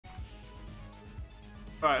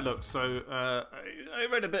Right, look, so I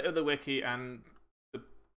read a bit of the wiki, and the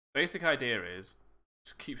basic idea is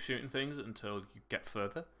just keep shooting things until you get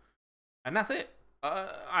further. And that's it.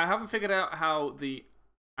 I haven't figured out how the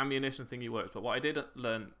ammunition thingy works, but what I did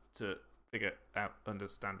learn to figure out,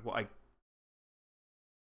 understand, what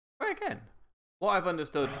I've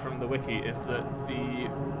understood from the wiki is that the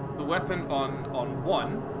weapon on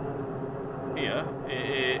 1 here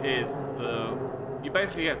is you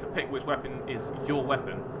basically get to pick which weapon is your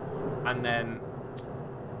weapon, and then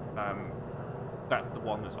that's the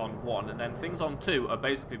one that's on 1, and then things on 2 are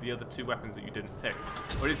basically the other 2 weapons that you didn't pick,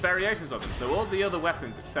 but it's variations of them. So all the other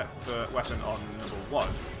weapons except for weapon on number 1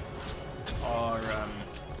 are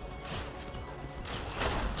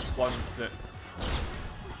ones that,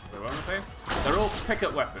 what am I saying? They're all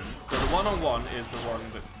pickup weapons. So the one on 1 is the one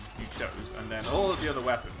that you chose, and then all of the other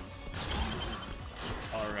weapons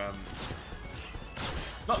are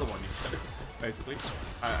not the one you chose, basically,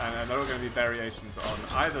 and they're all going to be variations on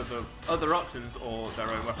either the other options or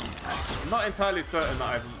their own weapons. I'm not entirely certain that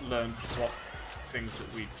I've learned what things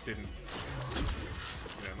that we didn't,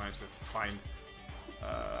 manage to find,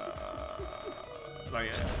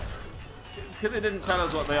 because it didn't tell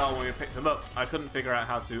us what they are when we picked them up. I couldn't figure out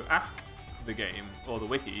how to ask the game or the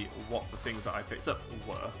wiki what the things that I picked up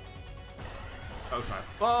were. That was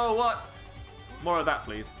nice. Oh, what? More of that,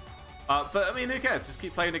 please. But, I mean, who cares? Just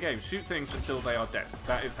keep playing the game. Shoot things until they are dead.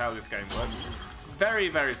 That is how this game works. It's very,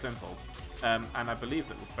 very simple. And I believe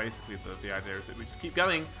that basically the idea is that we just keep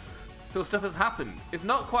going until stuff has happened. It's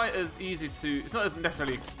not quite as easy to... It's not as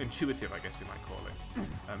necessarily intuitive, I guess you might call it.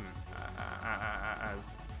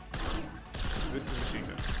 As... This is machine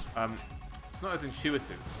gun. It's not as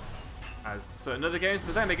intuitive as certain other games,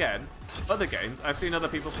 but then again, other games I've seen other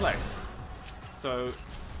people play. So,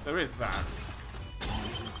 there is that.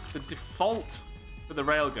 The default for the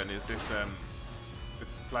railgun is this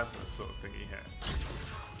this plasma sort of thingy here,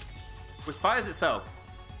 which fires itself.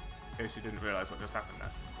 In case you didn't realise what just happened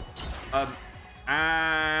there.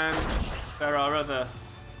 And there are other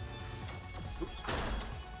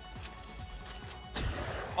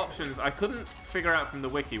options. I couldn't figure out from the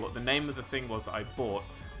wiki what the name of the thing was that I bought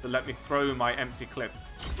that let me throw my empty clip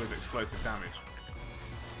with explosive damage.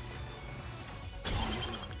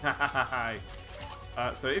 Nice.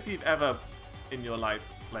 So if you've ever in your life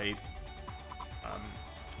played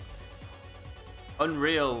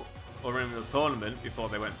Unreal or Unreal Tournament before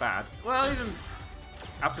they went bad, well, even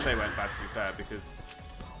after they went bad, to be fair, because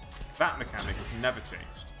that mechanic has never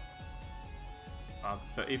changed.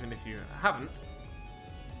 But even if you haven't,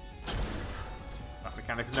 that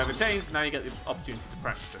mechanic has never changed. Now you get the opportunity to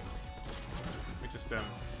practice it. We just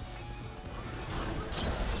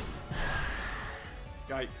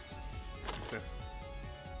yikes. What's this?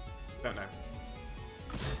 Don't know.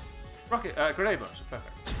 Rocket, grenade launcher,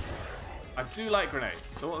 perfect. I do like grenades.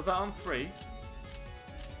 So what was that on? 3?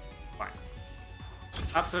 Fine.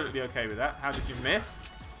 Absolutely okay with that. How did you miss?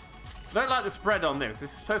 I don't like the spread on this.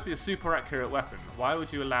 This is supposed to be a super accurate weapon. Why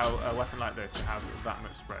would you allow a weapon like this to have that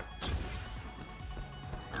much spread?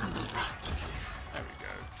 There we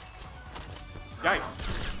go. Yikes.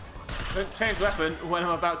 Don't change weapon when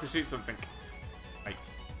I'm about to shoot something.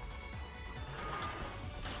 Wait.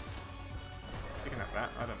 That.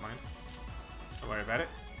 I don't mind. Don't worry about it.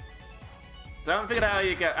 So I haven't figured out how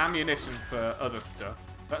you get ammunition for other stuff.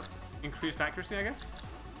 That's increased accuracy, I guess.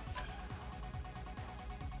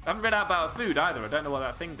 I haven't read out about food either. I don't know what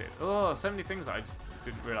that thing did. Oh, so many things I just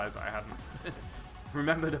didn't realise that I hadn't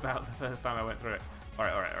remembered about the first time I went through it.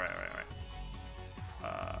 Alright.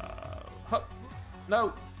 Hup.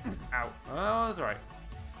 No. Ow. Oh, that was alright.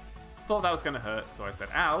 Thought that was going to hurt, so I said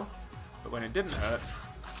ow. But when it didn't hurt,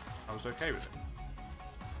 I was okay with it.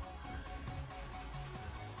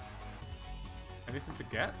 Anything to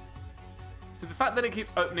get? So the fact that it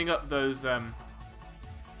keeps opening up those little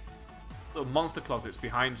monster closets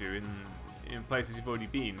behind you in places you've already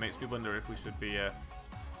been makes me wonder if we should be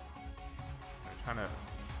trying to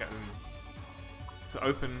get them to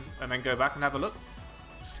open and then go back and have a look,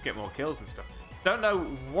 just to get more kills and stuff. Don't know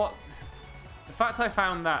what... The fact I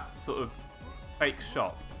found that sort of fake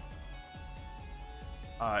shop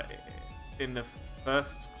in the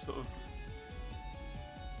first sort of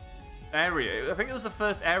area. I think it was the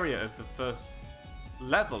first area of the first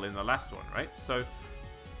level in the last one, right? So,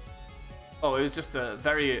 oh, it was just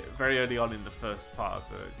very, very early on in the first part of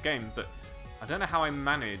the game, but I don't know how I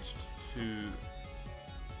managed to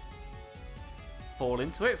fall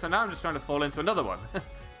into it. So now I'm just trying to fall into another one.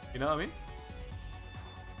 You know what I mean?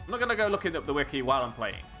 I'm not going to go looking up the wiki while I'm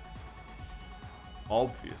playing.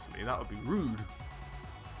 Obviously, that would be rude.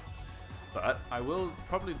 But I will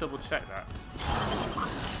probably double check that.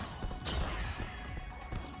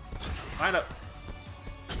 Line up.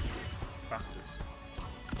 Bastards.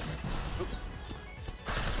 Oops.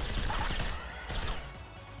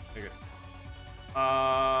 There you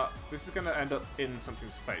go. This is going to end up in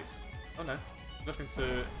something's face. Oh no, nothing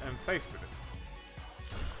to face with it.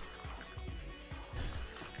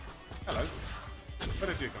 Hello. Where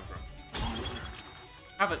did you come from?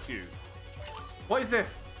 Have it you. What is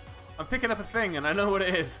this? I'm picking up a thing and I know what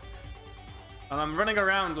it is. And I'm running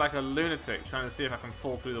around like a lunatic trying to see if I can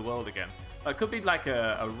fall through the world again. It could be like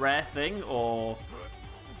a rare thing, or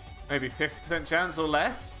maybe 50% chance or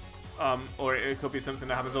less. Or it could be something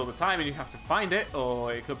that happens all the time and you have to find it.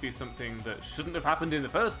 Or it could be something that shouldn't have happened in the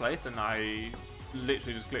first place and I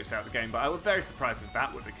literally just glitched out the game. But I would be very surprised if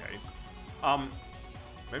that were the case.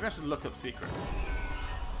 Maybe I should look up secrets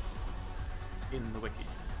in the wiki.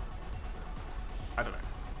 I don't know.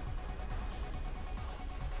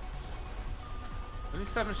 Only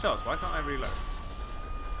 7 shots. Why can't I reload?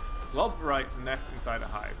 Lob writes a nest inside a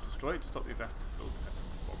hive. Destroy it to stop these assassins from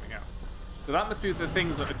forming out. So that must be the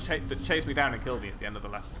things that that chased me down and killed me at the end of the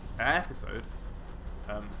last episode.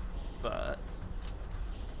 But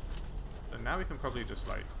so now we can probably just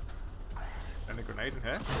like send a grenade in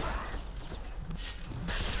here.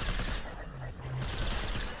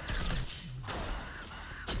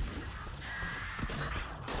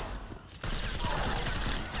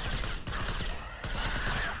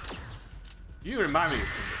 You remind me of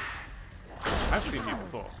somebody. I've seen you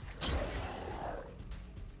before.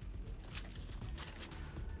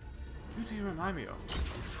 Who do you remind me of?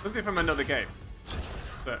 Something from another game.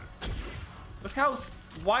 But look how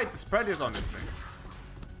wide the spread is on this thing.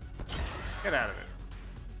 Get out of it.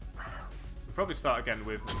 We'll probably start again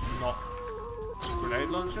with not grenade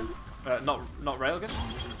launcher. Not railgun.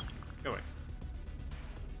 Go away.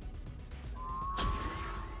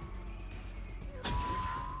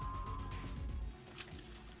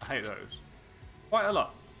 I hate those. Quite a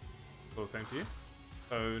lot. All the same to you.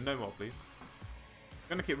 So no more, please. I'm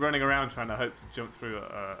gonna keep running around trying to hope to jump through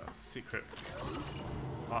a secret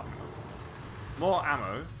compartment. More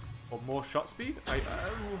ammo or more shot speed? I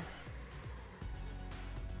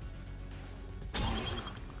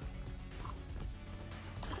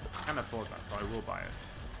can afford that, so I will buy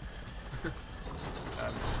it.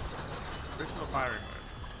 Original firing mode.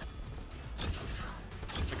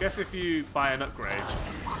 I guess if you buy an upgrade,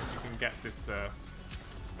 you can get this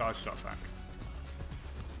charge shot back.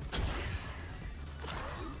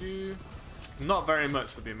 Not very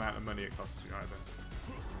much for the amount of money it costs you either.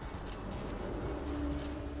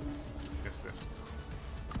 Guess this.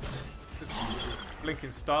 There's blinking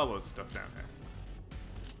Star Wars stuff down here.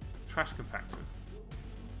 Trash compactor.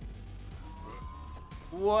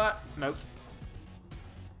 What? Nope.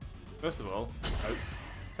 First of all, nope.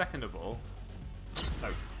 Second of all,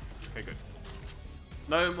 nope. Okay, good.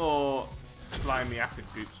 No more slimy acid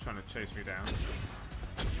goops trying to chase me down.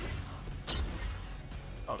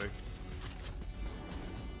 I'll do.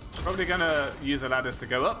 Probably gonna use the ladders to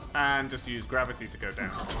go up and just use gravity to go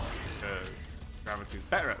down, because gravity's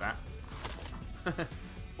better at that.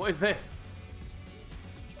 What is this?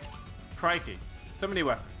 Crikey. So many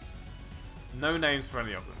weapons. No names for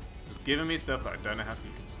any of them. Just giving me stuff that I don't know how to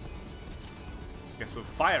use. Guess we'll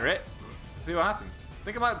fire it and see what happens. I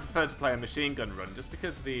think I might prefer to play a machine gun run just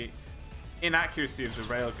because the inaccuracy of the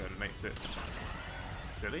railgun makes it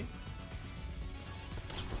silly.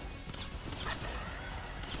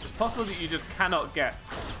 It's possible that you just cannot get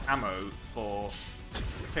ammo for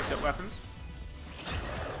pickup weapons.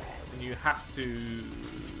 And you have to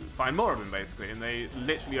find more of them, basically. And they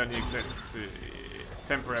literally only exist to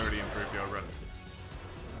temporarily improve your run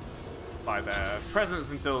by their presence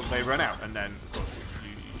until they run out. And then, of course,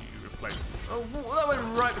 you replace them. Oh, that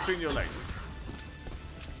went right between your legs.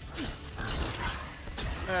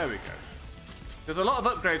 There we go. There's a lot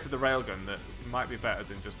of upgrades to the railgun that might be better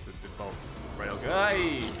than just the default railgun.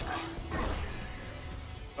 Hey!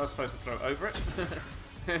 I was supposed to throw it over it.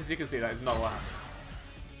 As you can see, that is not what happened.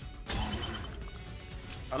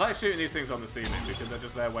 I like shooting these things on the ceiling because they're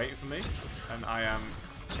just there waiting for me, and I am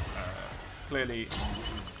clearly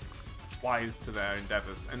wise to their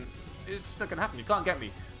endeavours. And it's just not going to happen. You can't get me.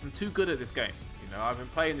 I'm too good at this game. You know, I've been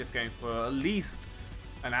playing this game for at least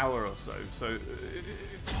an hour or so. So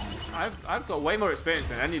I've got way more experience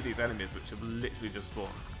than any of these enemies, which have literally just spawned.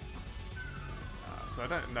 So I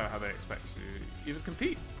don't know how they expect to even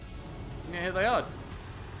compete. And yeah, here they are.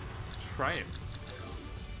 Try it.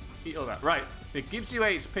 Eat all that. Right. It gives you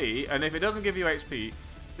HP, and if it doesn't give you HP,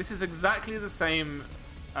 this is exactly the same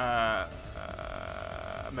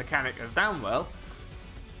mechanic as Downwell,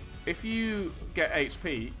 if you get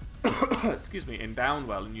HP, excuse me, in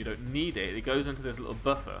Downwell and you don't need it, it goes into this little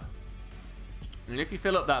buffer. And if you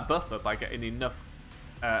fill up that buffer by getting enough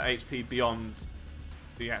HP beyond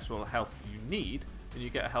the actual health you need, then you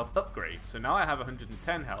get a health upgrade. So now I have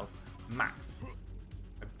 110 health max,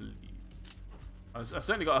 I believe. I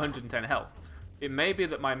certainly got 110 health. It may be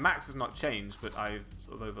that my max has not changed, but I've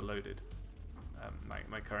sort of overloaded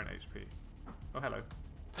my current HP. Oh, hello.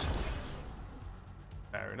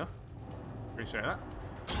 Fair enough. Appreciate that.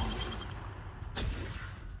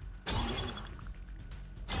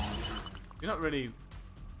 You're not really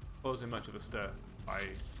causing much of a stir by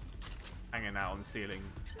hanging out on the ceiling,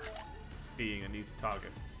 being an easy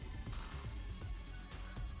target.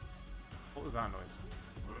 What was that noise?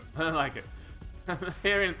 I don't like it. I'm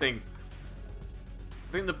hearing things.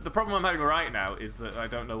 I think the problem I'm having right now is that I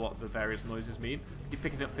don't know what the various noises mean. I keep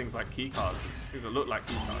picking up things like key cards, things that look like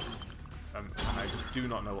key cards, and I just do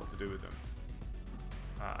not know what to do with them.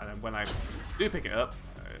 And then when I do pick it up,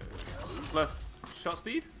 plus shot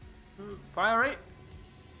speed, fire rate.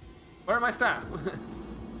 Where are my stats?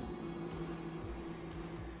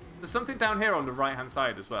 There's something down here on the right-hand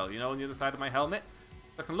side as well. You know, on the other side of my helmet.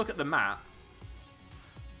 I can look at the map.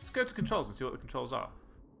 Let's go to controls and see what the controls are.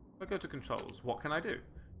 If I go to controls, what can I do?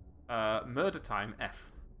 Murder time,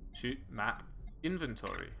 F. Shoot, map,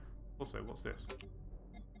 inventory. Also, what's this?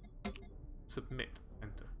 Submit,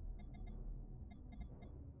 enter.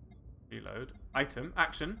 Reload. Item,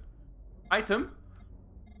 action. Item.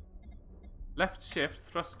 Left shift,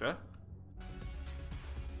 thruster.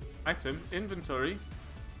 Item, inventory.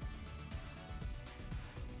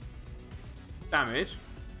 Damage.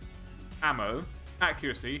 Ammo.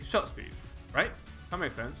 Accuracy. Shot speed. Right? That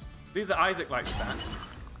makes sense. These are Isaac-like stats.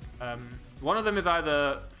 One of them is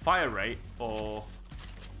either fire rate or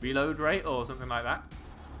reload rate or something like that.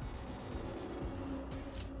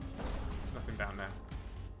 Nothing down there.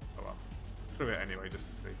 Oh well. Threw it anyway just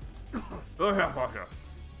to see. Oh yeah.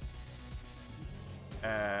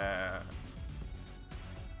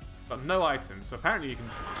 Got no items, so apparently you can.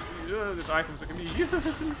 There's items that can be used.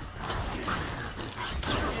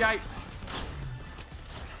 Yikes!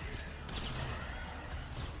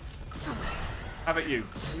 Have it, you.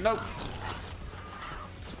 Nope.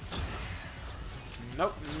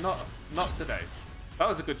 Nope, not today. That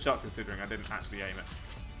was a good shot considering I didn't actually aim it.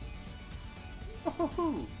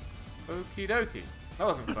 Woohoo! Okie dokie. That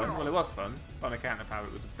wasn't fun. Well, it was fun on account of how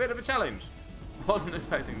it was a bit of a challenge. Wasn't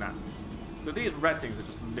expecting that. So these red things are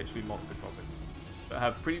just literally monster closets that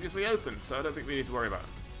have previously opened, so I don't think we need to worry about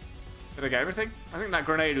it. Did I get everything? I think that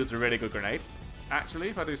grenade was a really good grenade, actually,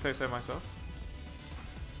 if I do say so myself.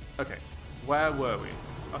 Okay, where were we?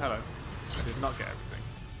 Oh, hello. I did not get everything.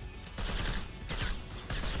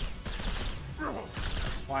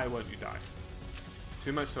 Why won't you die?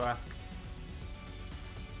 Too much to ask.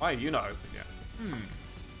 Why are you not open yet?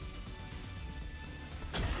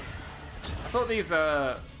 I thought these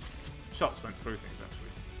shots went through things,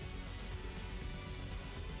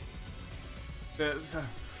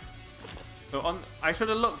 actually. So I should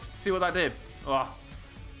have looked to see what that did. Oh.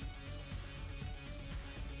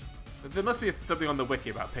 There must be something on the wiki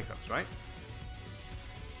about pickups, right?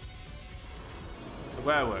 So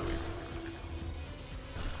where were we?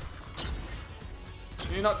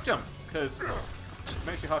 Can you not jump? Because it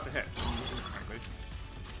makes you hard to hit.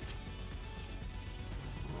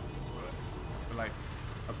 Like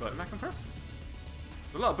a button I can press?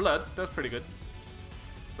 A lot of blood, that's pretty good.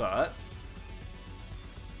 But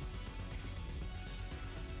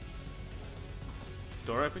is the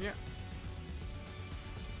door open yet?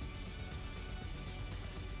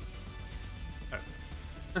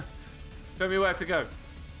 Oh. Show me where to go.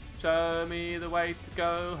 Show me the way to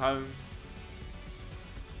go home.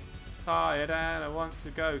 Tired and I want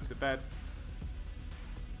to go to bed.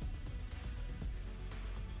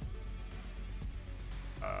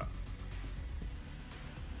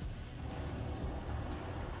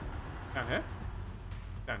 Down here?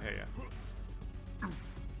 Down here, yeah.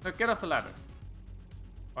 No, get off the ladder.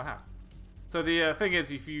 I have. So the thing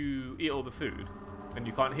is, if you eat all the food, then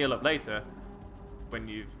you can't heal up later when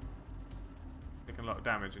you've taken a lot of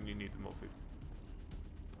damage and you need more food.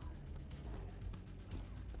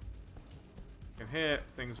 You can hear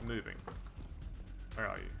things moving. Where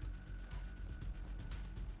are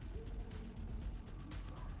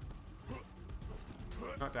you?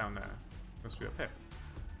 Not down there. Must be up here.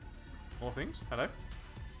 More things? Hello?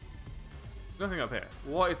 Nothing up here.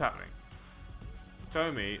 What is happening?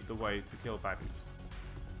 Show me the way to kill baddies.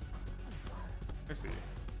 I see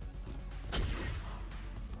you.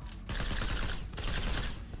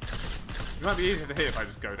 It might be easier to hit if I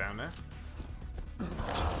just go down there.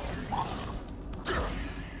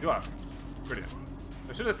 You are. Brilliant.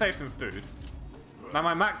 I should have saved some food. Now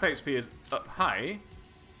my max HP is up high,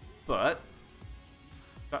 but...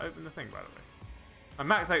 Did that open the thing, by the way? My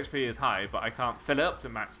max HP is high, but I can't fill it up to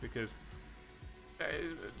max because...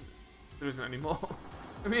 there isn't any more.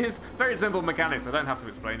 I mean, it's very simple mechanics. I don't have to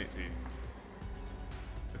explain it to you.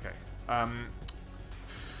 Okay.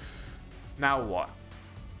 Now what?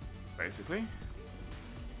 Basically.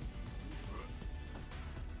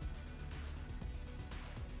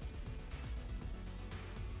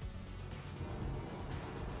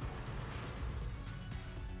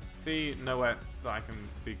 See nowhere that I can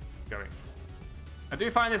be going. I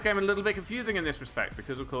do find this game a little bit confusing in this respect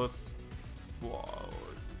because, of course,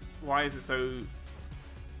 why is it so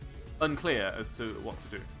unclear as to what to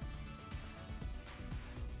do?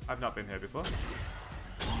 I've not been here before.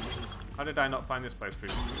 How did I not find this place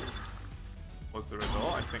previously? Was there a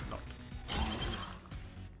door? I think not.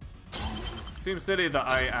 Seems silly that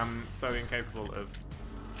I am so incapable of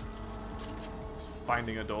just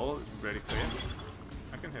finding a door. It's really clear.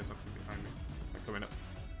 I can hear something behind me. They're coming up.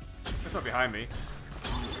 It's not behind me.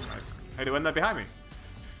 That's nice. Hate it when they're behind me.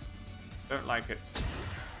 Don't like it.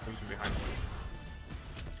 Comes from behind me.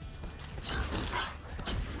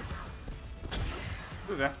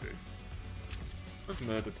 What does F do? What does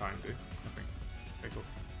murder time do? Nothing. Okay, cool.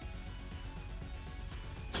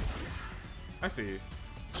 I see you.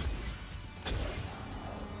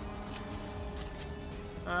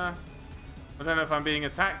 I don't know if I'm being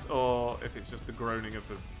attacked or if it's just the groaning of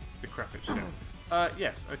the decrepit ship.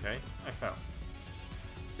 Yes, okay. I fell.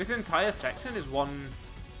 This entire section is one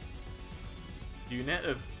unit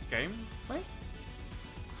of gameplay?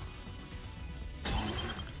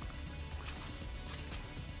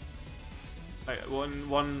 Like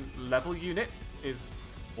one level unit is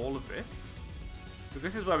all of this? Because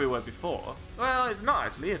this is where we were before. Well, it's not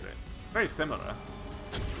actually, is it? Very similar.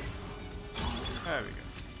 There we go.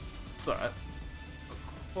 But not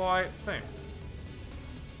quite the same.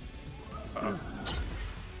 Uh-oh.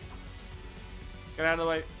 Get out of the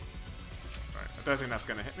way. Right, I don't think that's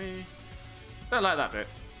going to hit me. Don't like that bit.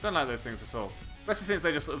 Don't like those things at all. Especially since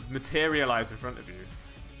they just sort of materialize in front of you.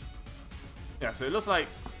 Yeah, so it looks like...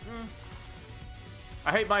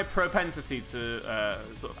 I hate my propensity to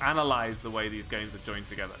sort of analyze the way these games are joined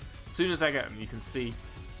together. As soon as I get them, you can see...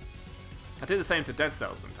 I do the same to Dead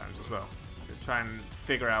Cells sometimes as well. I try and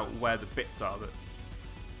figure out where the bits are that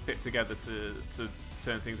fit together to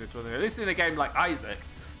turn things into other. At least in a game like Isaac,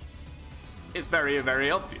 it's very, very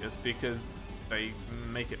obvious because they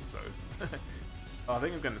make it so. Oh, I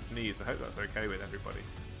think I'm going to sneeze. I hope that's okay with everybody.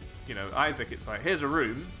 You know, Isaac, it's like, here's a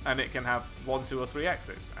room, and it can have 1, 2, or 3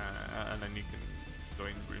 exits, and then you can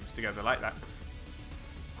join rooms together like that.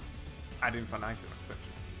 Ad infinitum, etc.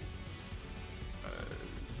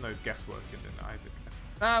 There's no guesswork in Isaac.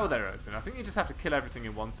 Ah, well, they're open. I think you just have to kill everything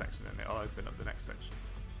in one section, and it'll open up the next section.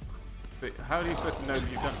 But how are you supposed to know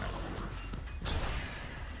that you've done that?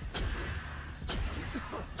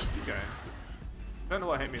 Keep going. Don't know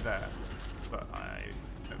what hit me there, but I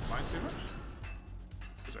don't mind too much.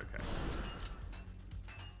 It's okay.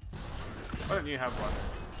 Why don't you have one?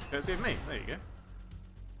 Courtesy of me. There you go.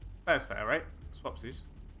 That's fair, right? Swapsies.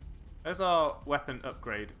 There's our weapon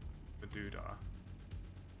upgrade for Doodah.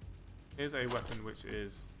 Here's a weapon which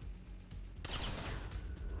is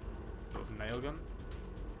sort of nail gun.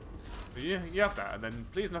 So you have that, and then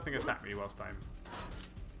please nothing attack me whilst I'm...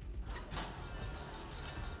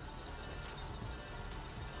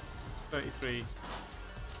 $33. It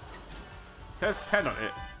says 10 on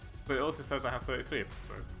it, but it also says I have 33 of them,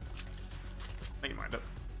 so make your mind up.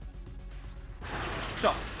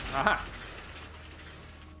 Shot! Aha!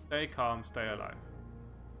 Stay calm, stay alive.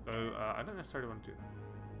 So, I don't necessarily want to do that.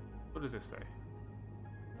 What does this say?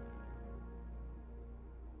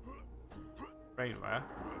 Rainwear.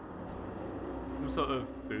 Some sort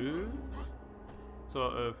of boots?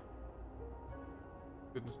 Sort of...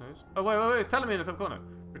 Goodness knows. Oh, wait, it's telling me in the top corner.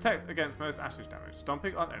 Protects against most ashes damage.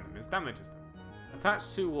 Stomping on enemies damages them.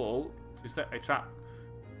 Attached to wall to set a trap.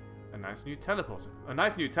 A nice new teleporter. A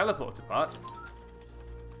nice new teleporter part.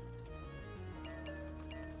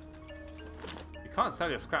 You can't sell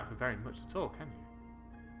your scrap for very much at all, can you?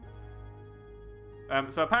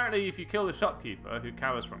 So apparently if you kill the shopkeeper who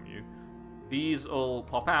cowers from you, these all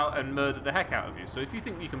pop out and murder the heck out of you. So if you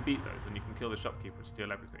think you can beat those, then you can kill the shopkeeper and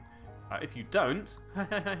steal everything. If you don't,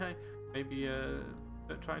 maybe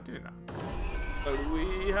don't try doing that. So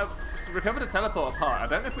we have recovered a teleporter part. I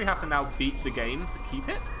don't know if we have to now beat the game to keep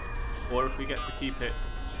it, or if we get to keep it...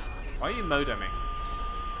 Why are you modeming?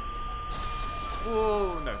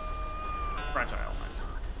 Oh, no. Fragile, nice.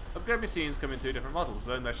 Upgrade machines come in two different models.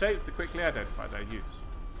 Learn their shapes to quickly identify their use.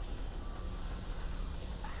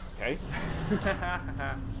 Okay.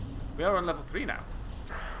 We are on level 3 now.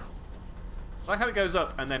 I like how it goes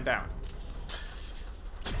up and then down.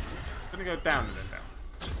 It's going to go down and then down.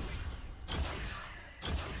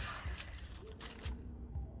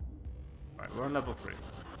 Right, we're on level 3.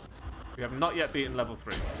 We have not yet beaten level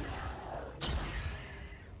 3.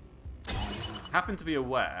 Happen to be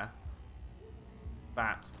aware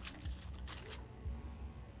that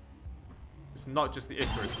it's not just the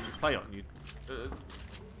Icarus that you play on.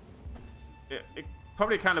 It's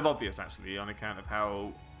probably kind of obvious, actually, on account of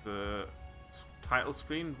how the title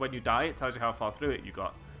screen, when you die, it tells you how far through it you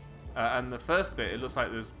got. And the first bit, it looks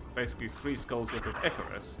like there's basically 3 skulls worth of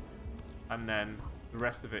Icarus, and then the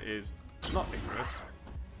rest of it is not Icarus.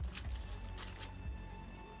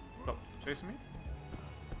 Stop chasing me?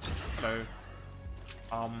 Hello.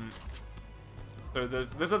 So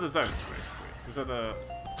there's other zones, basically. There's other...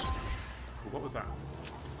 Ooh, what was that?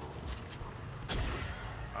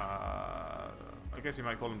 I guess you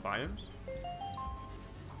might call them biomes.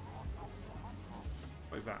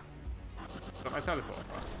 What is that? Is that my teleport?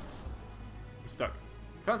 I'm stuck.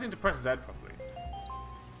 Can't seem to press Z properly.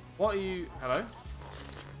 What are you... Hello?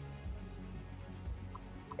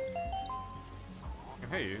 I can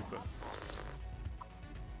hear you, but...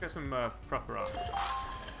 Get some proper armor.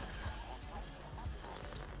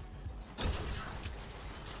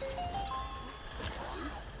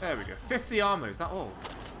 There we go. 50 armor, is that all?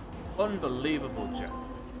 Unbelievable, Jet.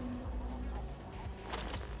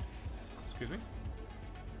 Excuse me?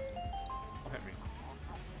 Don't hit me.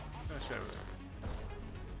 I'm gonna show it.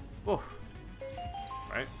 Oof.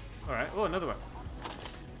 Right. Alright. Oh, another one.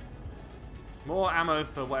 More ammo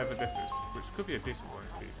for whatever this is, which could be a decent one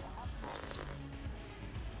indeed.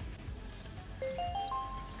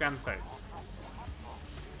 Scan face.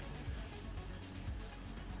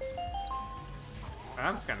 I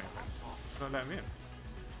am scanning face. It's not letting me in.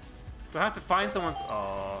 Do I have to find someone's...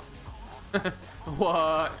 Oh.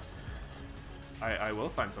 What? I will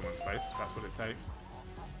find someone's face if that's what it takes.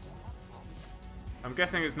 I'm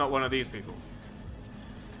guessing it's not one of these people.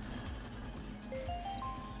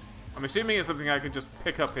 I'm assuming it's something I could just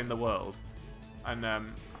pick up in the world. And,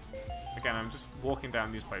 again, I'm just walking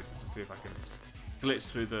down these places to see if I can glitch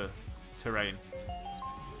through the terrain.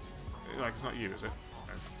 Like, it's not you, is it?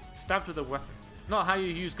 No. Stabbed with a weapon. Not how you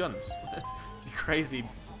use guns. You crazy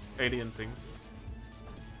alien things.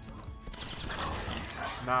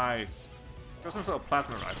 Nice. Got some sort of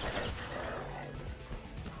plasma rifle.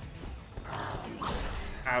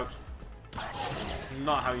 Ouch.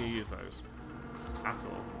 Not how you use those. At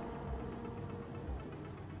all.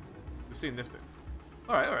 We've seen this bit.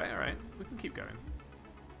 Alright, alright, alright. We can keep going.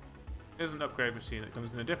 There's an upgrade machine that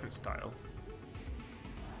comes in a different style.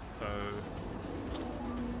 So...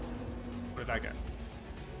 What did I get?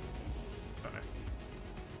 Don't know.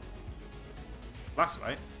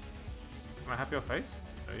 Flashlight? Can I have your face?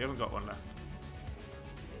 No, you haven't got one left.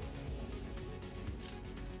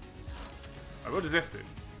 Right, what does this do?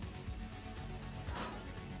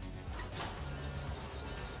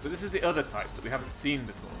 But this is the other type that we haven't seen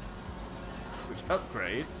before. Which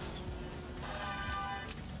upgrades...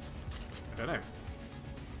 I don't know.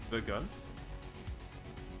 The gun?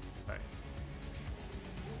 Okay.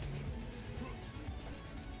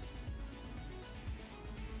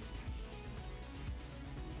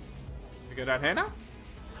 We go down here now?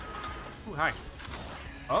 Ooh, hi.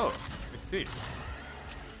 Oh, I see. It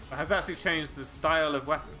has actually changed the style of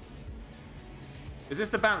weapon. Is this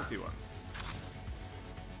the bouncy one?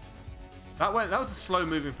 That was a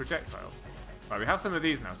slow-moving projectile. Right, we have some of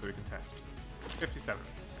these now, so we can test. 57,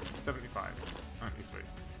 75, 93.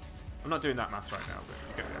 I'm not doing that maths right now, but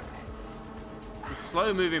you get there. It's a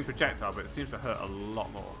slow-moving projectile, but it seems to hurt a lot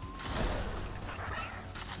more.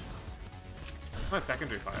 My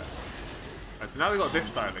secondary fire. Right, so now we've got this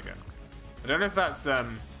style again. I don't know if that's... Did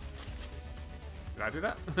I do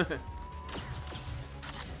that?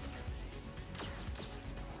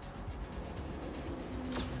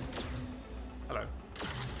 Hello.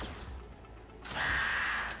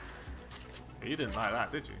 You didn't like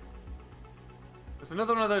that, did you? It's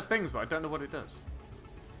another one of those things, but I don't know what it does.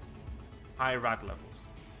 High rad levels.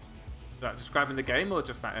 Is that describing the game or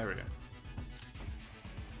just that area?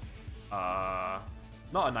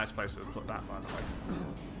 Not a nice place to have put that, by the way.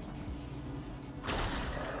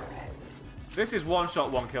 This is one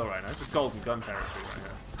shot, one kill right now. This is golden gun territory right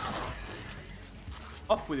here.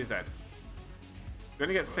 Off with his head. We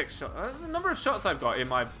only get 6 shots. The number of shots I've got in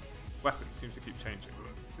my weapon seems to keep changing.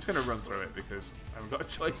 I'm just going to run through it because I haven't got a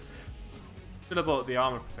choice. Should have bought the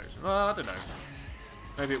armor protection. Well, I don't know.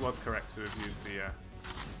 Maybe it was correct to have used the...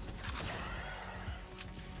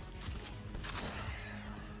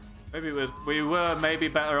 Maybe it was... We were maybe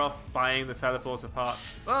better off buying the teleporter part.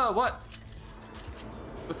 Oh, what?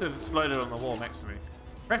 Must have exploded on the wall next to me.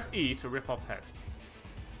 Press E to rip off head.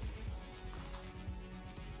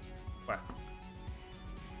 Where?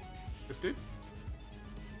 This dude?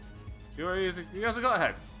 You guys have got a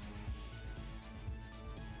head.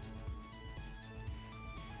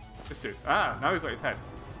 This dude. Ah, now we've got his head.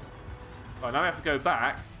 Oh, now we have to go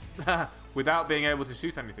back without being able to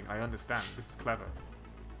shoot anything. I understand. This is clever.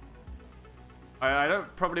 I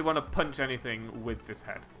don't probably want to punch anything with this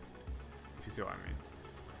head, if you see what I mean.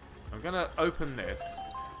 I'm going to open this.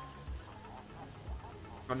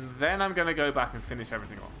 And then I'm going to go back and finish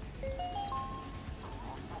everything off.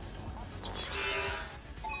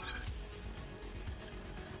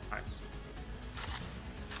 Nice.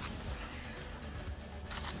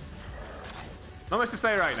 Not much to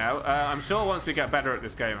say right now. I'm sure once we get better at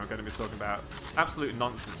this game, I'm going to be talking about absolute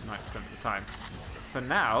nonsense 90% of the time. But for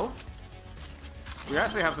now, we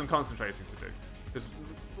actually have some concentrating to do. Because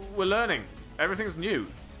we're learning. Everything's new.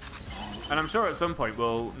 And I'm sure at some point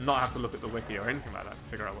we'll not have to look at the wiki or anything like that to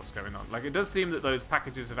figure out what's going on. Like, it does seem that those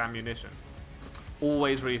packages of ammunition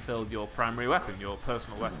always refill your primary weapon, your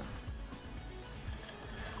personal weapon.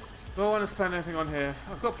 Do I want to spend anything on here?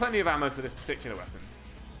 I've got plenty of ammo for this particular weapon.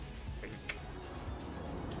 I think.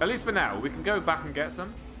 At least for now. We can go back and get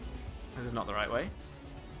some. This is not the right way.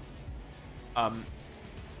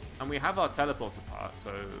 And we have our teleporter part,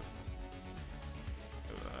 so...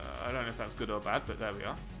 I don't know if that's good or bad, but there we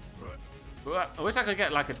are. I wish I could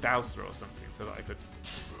get like a dowser or something so that I could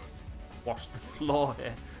wash the floor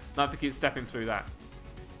here. Not have to keep stepping through that.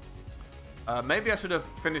 Maybe I should have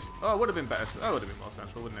finished... Oh, it would have been better. Oh, it would have been more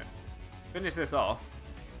sensible, wouldn't it? Finish this off.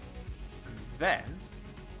 And then...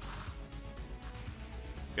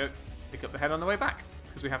 go pick up the head on the way back.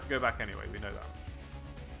 Because we have to go back anyway, we know that.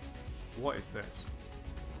 What is this?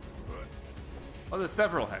 Oh, there's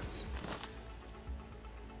several heads.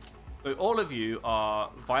 So all of you are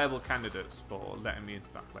viable candidates for letting me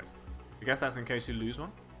into that place. I guess that's in case you lose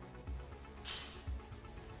one.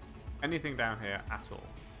 Anything down here at all?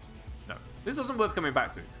 No. This wasn't worth coming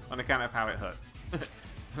back to on account of how it hurt.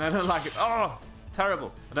 And I don't like it. Oh,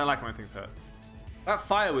 terrible. I don't like it when things hurt. That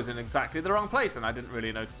fire was in exactly the wrong place and I didn't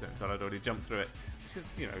really notice it until I'd already jumped through it. Which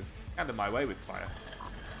is, you know, kind of my way with fire.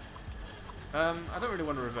 I don't really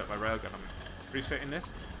want to revert my railgun. I'm appreciating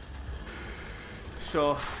this.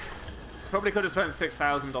 Sure. Probably could have spent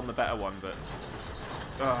 6,000 on the better one, but...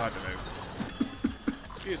 Oh, I don't know.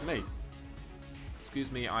 Excuse me.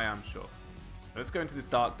 Excuse me, I am sure. Let's go into this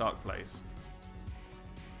dark, dark place.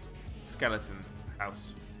 Skeleton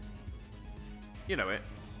house. You know it.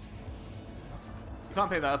 You can't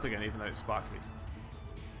pick that up again, even though it's sparkly.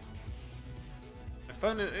 My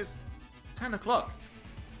phone is 10 o'clock.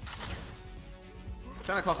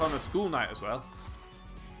 10 o'clock on a school night as well.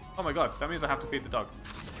 Oh my god, that means I have to feed the dog.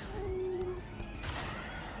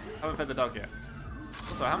 I haven't fed the dog yet.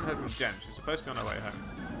 Also, I haven't heard from Jen. She's supposed to be on her way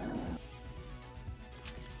home.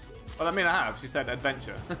 Well, I mean, I have. She said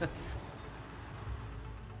adventure.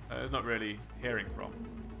 It's not really hearing from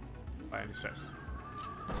by any stretch.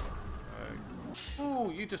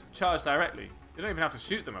 Ooh, you just charge directly. You don't even have to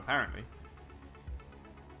shoot them, apparently.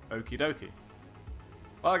 Okie dokie.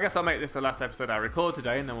 Well, I guess I'll make this the last episode I record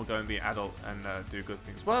today, and then we'll go and be adult and do good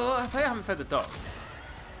things. Well, I say I haven't fed the dog.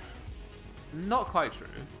 Not quite true.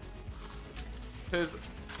 Because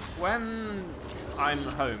when I'm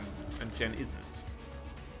home and Jen isn't,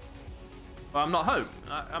 well, I'm not home.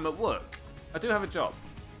 I'm at work. I do have a job,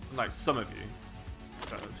 unlike some of you.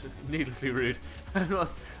 So it's just needlessly rude.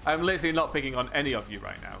 I'm literally not picking on any of you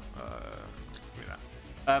right now.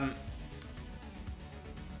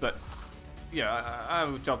 But yeah, I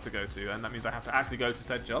have a job to go to, and that means I have to actually go to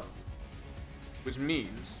said job, which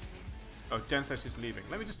means... Oh, Jen says she's leaving.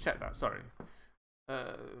 Let me just check that. Sorry.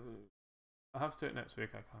 I'll have to do it next week.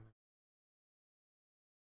 I can't.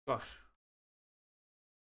 Gosh.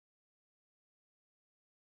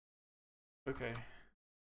 Okay.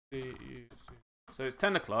 So it's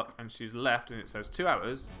 10 o'clock, and she's left, and it says 2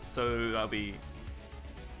 hours, so that'll be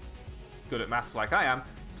good at maths like I am.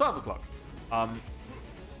 12 o'clock.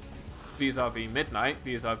 Vis-a-vis midnight,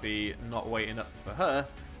 vis-a-vis not waiting up for her.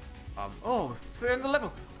 Oh, it's the end of the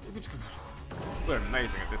level. We're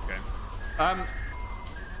amazing at this game.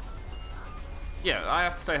 Yeah, I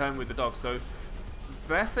have to stay home with the dog, so the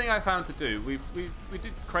best thing I found to do, we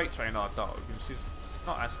did crate train our dog, and she's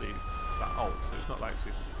not actually that old, so it's not like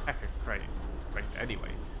she's heck of crate trained anyway.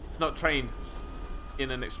 Not trained in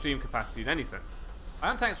an extreme capacity in any sense.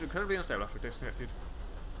 Iron tanks are incredibly unstable after disconnected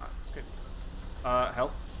That's good.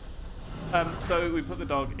 Help. So we put the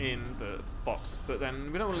dog in the box, but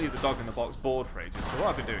then we don't want to leave the dog in the box bored for ages. So what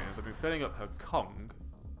I've been doing is I've been filling up her Kong,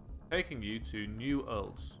 taking you to New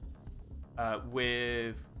Orlds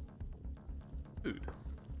with food.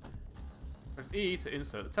 Press E to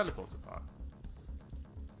insert the teleporter part.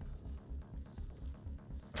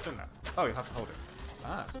 I've done that. Oh, you have to hold it.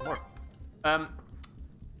 Ah, some more.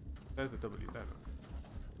 There's a W there.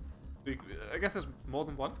 I guess there's more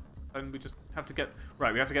than one, and we just have to get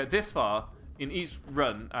right. We have to get this far in each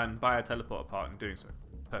run and buy a teleporter part in doing so.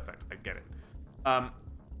 Perfect. I get it.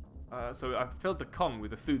 So I filled the Kong with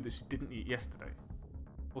the food that she didn't eat yesterday.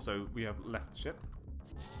 Also, we have left the ship.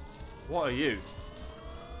 What are you?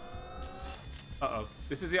 Uh-oh.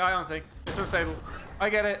 This is the ion thing. It's unstable. I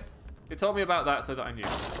get it. It told me about that so that I knew.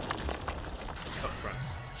 Up front.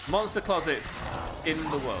 Monster closets in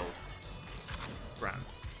the world. Brand.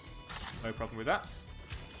 No problem with that.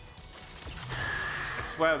 I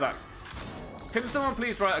swear that... Can someone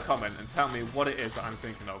please write a comment and tell me what it is that I'm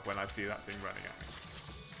thinking of when I see that thing running at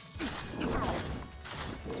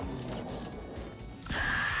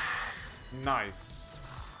me?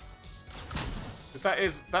 Nice.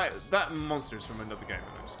 Because that monster is from another game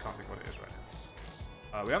and I just can't think what it is right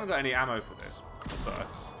now. We haven't got any ammo for this, but...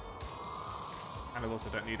 And I also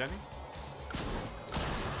don't need any.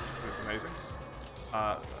 That's amazing.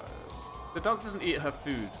 The dog doesn't eat her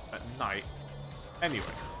food at night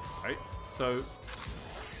anyway, right? So,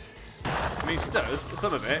 I mean, she does,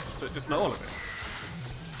 some of it, but just not all of it.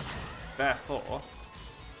 Therefore,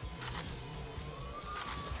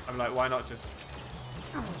 I'm like, why not just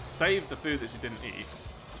save the food that she didn't eat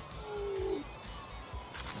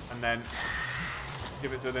and then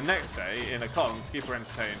give it to her the next day in a Kong to keep her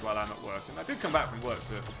entertained while I'm at work. And I did come back from work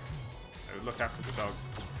to look after the dog.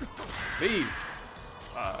 Please!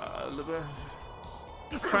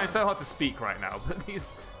 I'm trying so hard to speak right now, but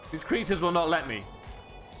these creatures will not let me.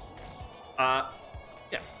 Yeah,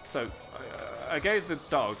 so I gave the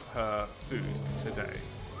dog her food today.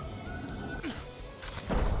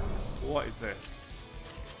 What is this?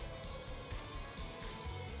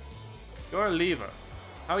 You're a lever.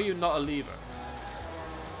 How are you not a lever?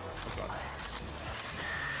 Oh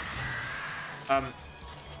God.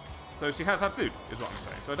 So she has had food, is what I'm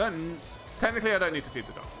saying. So technically I don't need to feed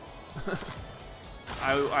the dog.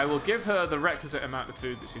 I will give her the requisite amount of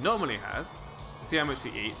food that she normally has, see how much she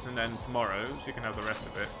eats, and then tomorrow she can have the rest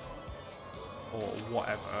of it. Or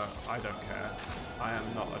whatever. I don't care. I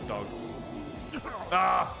am not a dog.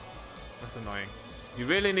 Ah! That's annoying. You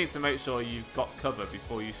really need to make sure you've got cover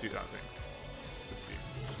before you shoot that thing.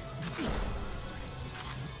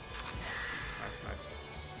 Nice, nice.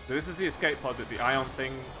 So this is the escape pod that the ion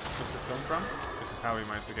thing must have come from, which is how we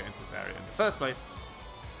managed to get into this area in the first place.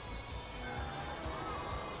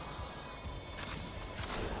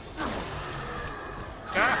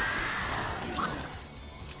 Ah!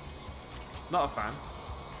 Not a fan.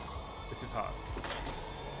 This is hard.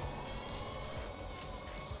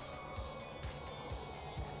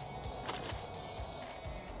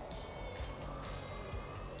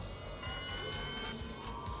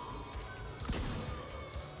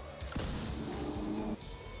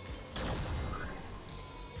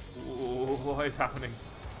 What is happening?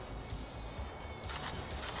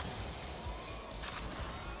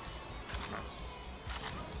 Nice.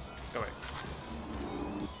 Go away.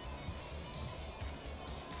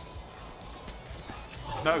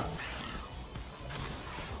 No.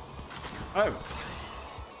 Oh.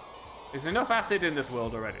 There's enough acid in this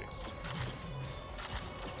world already.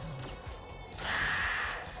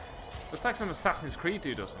 Looks like some Assassin's Creed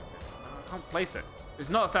dude or something. I can't place it. It's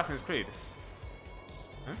not Assassin's Creed.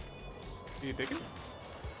 Huh? Are you digging?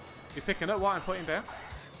 Are you picking up what I'm putting down?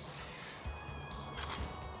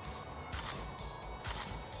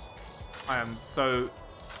 I am so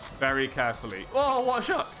very carefully. Oh, what a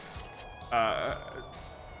shot!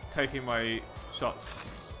 Taking my shots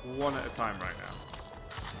one at a time right now.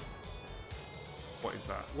 What is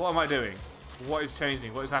that? What am I doing? What is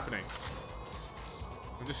changing? What is happening?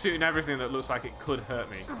 I'm just shooting everything that looks like it could hurt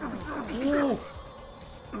me. Ooh.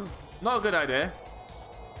 Not a good idea.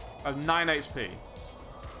 I have 9 HP.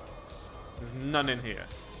 There's none in here.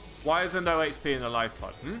 Why is there no HP in the life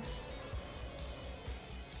pod?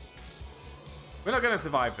 We're not going to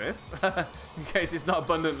survive this. In case it's not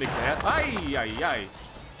abundantly clear. Ay, ay, ay.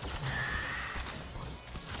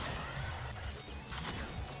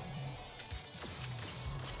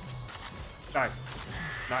 Die.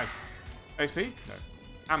 Nice. HP? No.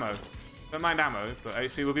 Ammo. Don't mind ammo, but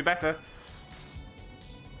HP will be better.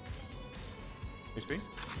 HP?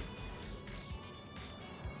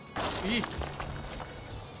 Eee.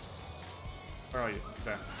 Where are you?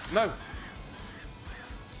 There. No!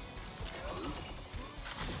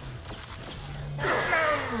 No!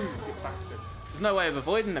 You bastard. There's no way of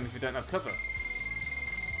avoiding them if you don't have cover.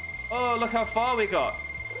 Oh, look how far we got!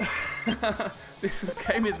 This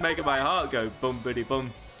game is making my heart go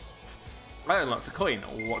bum-biddy-bum. I unlocked a coin.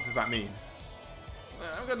 What does that mean?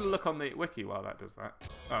 I'm going to look on the wiki while that does that.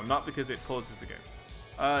 Oh, not because it pauses the game.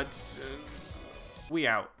 We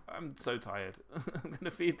out. I'm so tired. I'm going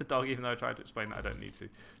to feed the dog even though I tried to explain that I don't need to.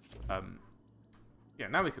 Yeah,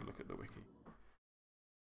 now we can look at the wiki.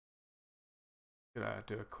 Gonna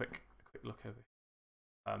do a quick look over.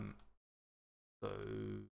 So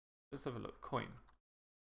let's have a look. Coin.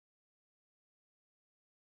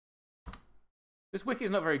 This wiki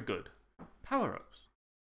is not very good. Power-ups.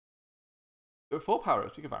 There are 4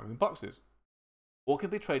 power-ups you can find within boxes. All can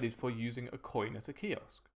be traded for using a coin at a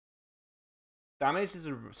kiosk. Damage is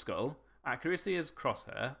a skull. Accuracy is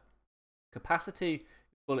crosshair. Capacity is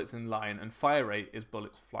bullets in line. And fire rate is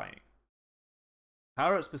bullets flying.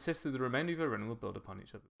 Power-ups persist through the remainder of your run and will build upon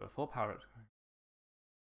each other. There are 4 power-ups.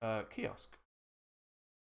 Kiosk.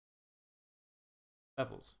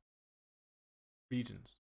 Levels.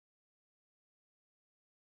 Regions.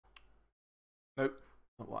 Nope,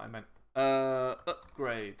 not what I meant.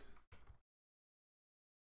 Upgrade.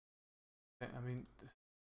 I mean,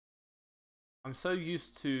 I'm so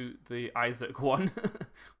used to the Isaac one,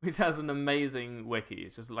 which has an amazing wiki.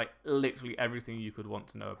 It's just like literally everything you could want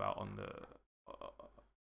to know about on the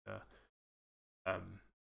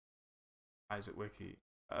Isaac wiki.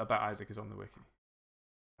 About Isaac is on the wiki.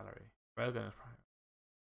 Gallery. Railgunner's Prime.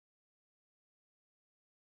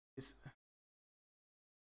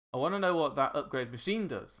 I want to know what that upgrade machine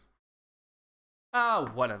does.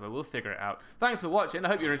 Ah, whatever. We'll figure it out. Thanks for watching. I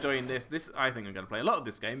hope you're enjoying this. I think I'm going to play a lot of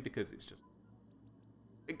this game because it's just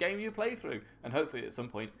a game you play through. And hopefully at some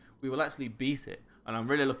point we will actually beat it. And I'm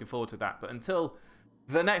really looking forward to that. But until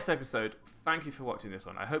the next episode, thank you for watching this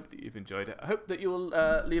one. I hope that you've enjoyed it. I hope that you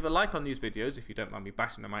will leave a like on these videos if you don't mind me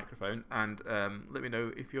bashing the microphone. And let me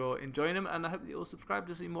know if you're enjoying them. And I hope that you'll subscribe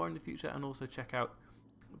to see more in the future. And also check out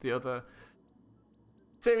the other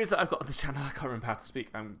series that I've got on the channel. I can't remember how to speak.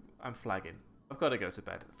 I'm flagging. I've got to go to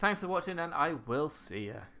bed. Thanks for watching, and I will see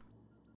ya.